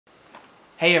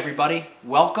Hey everybody,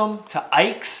 welcome to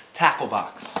Ike's Tackle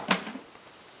Box.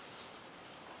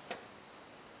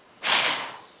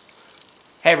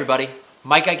 Hey everybody,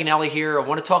 Mike Iaconelli here. I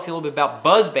want to talk to you a little bit about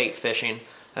buzzbait fishing,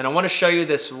 and I want to show you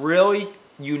this really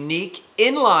unique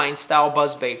inline style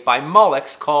buzzbait by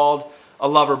Molix called a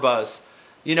Lover Buzz.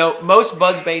 You know, most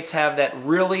buzzbaits have that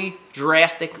really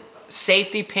drastic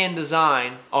safety pin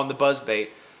design on the buzzbait,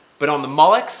 but on the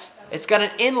Molix, it's got an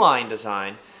inline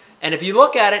design. And if you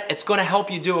look at it, it's going to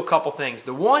help you do a couple things.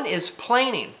 The one is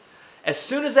planing. As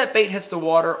soon as that bait hits the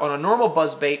water on a normal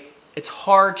buzzbait, it's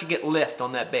hard to get lift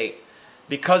on that bait.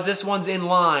 Because this one's in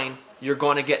line, you're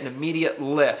going to get an immediate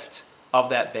lift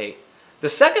of that bait. The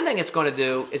second thing it's going to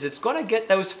do is it's going to get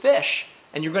those fish,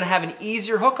 and you're going to have an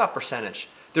easier hookup percentage.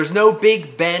 There's no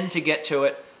big bend to get to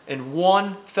it. In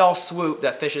one fell swoop,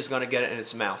 that fish is going to get it in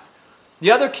its mouth.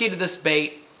 The other key to this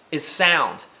bait is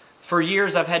sound. For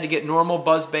years, I've had to get normal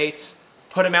buzzbaits,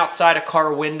 put them outside a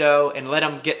car window, and let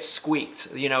them get squeaked.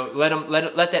 You know,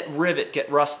 let that rivet get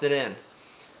rusted in.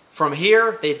 From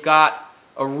here, they've got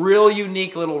a real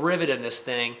unique little rivet in this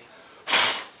thing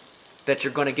that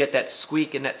you're going to get that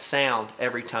squeak and that sound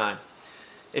every time.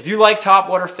 If you like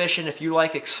topwater fishing, if you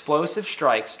like explosive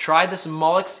strikes, try this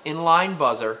Molix Inline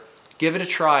Buzzer. Give it a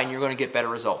try, and you're going to get better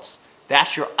results.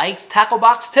 That's your Ike's Tackle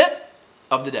Box tip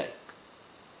of the day.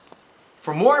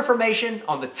 For more information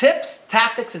on the tips,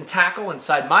 tactics, and tackle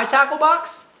inside my tackle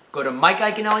box, go to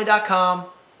MikeIaconelli.com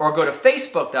or go to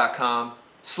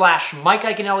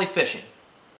Facebook.com/MikeIaconelli Fishing.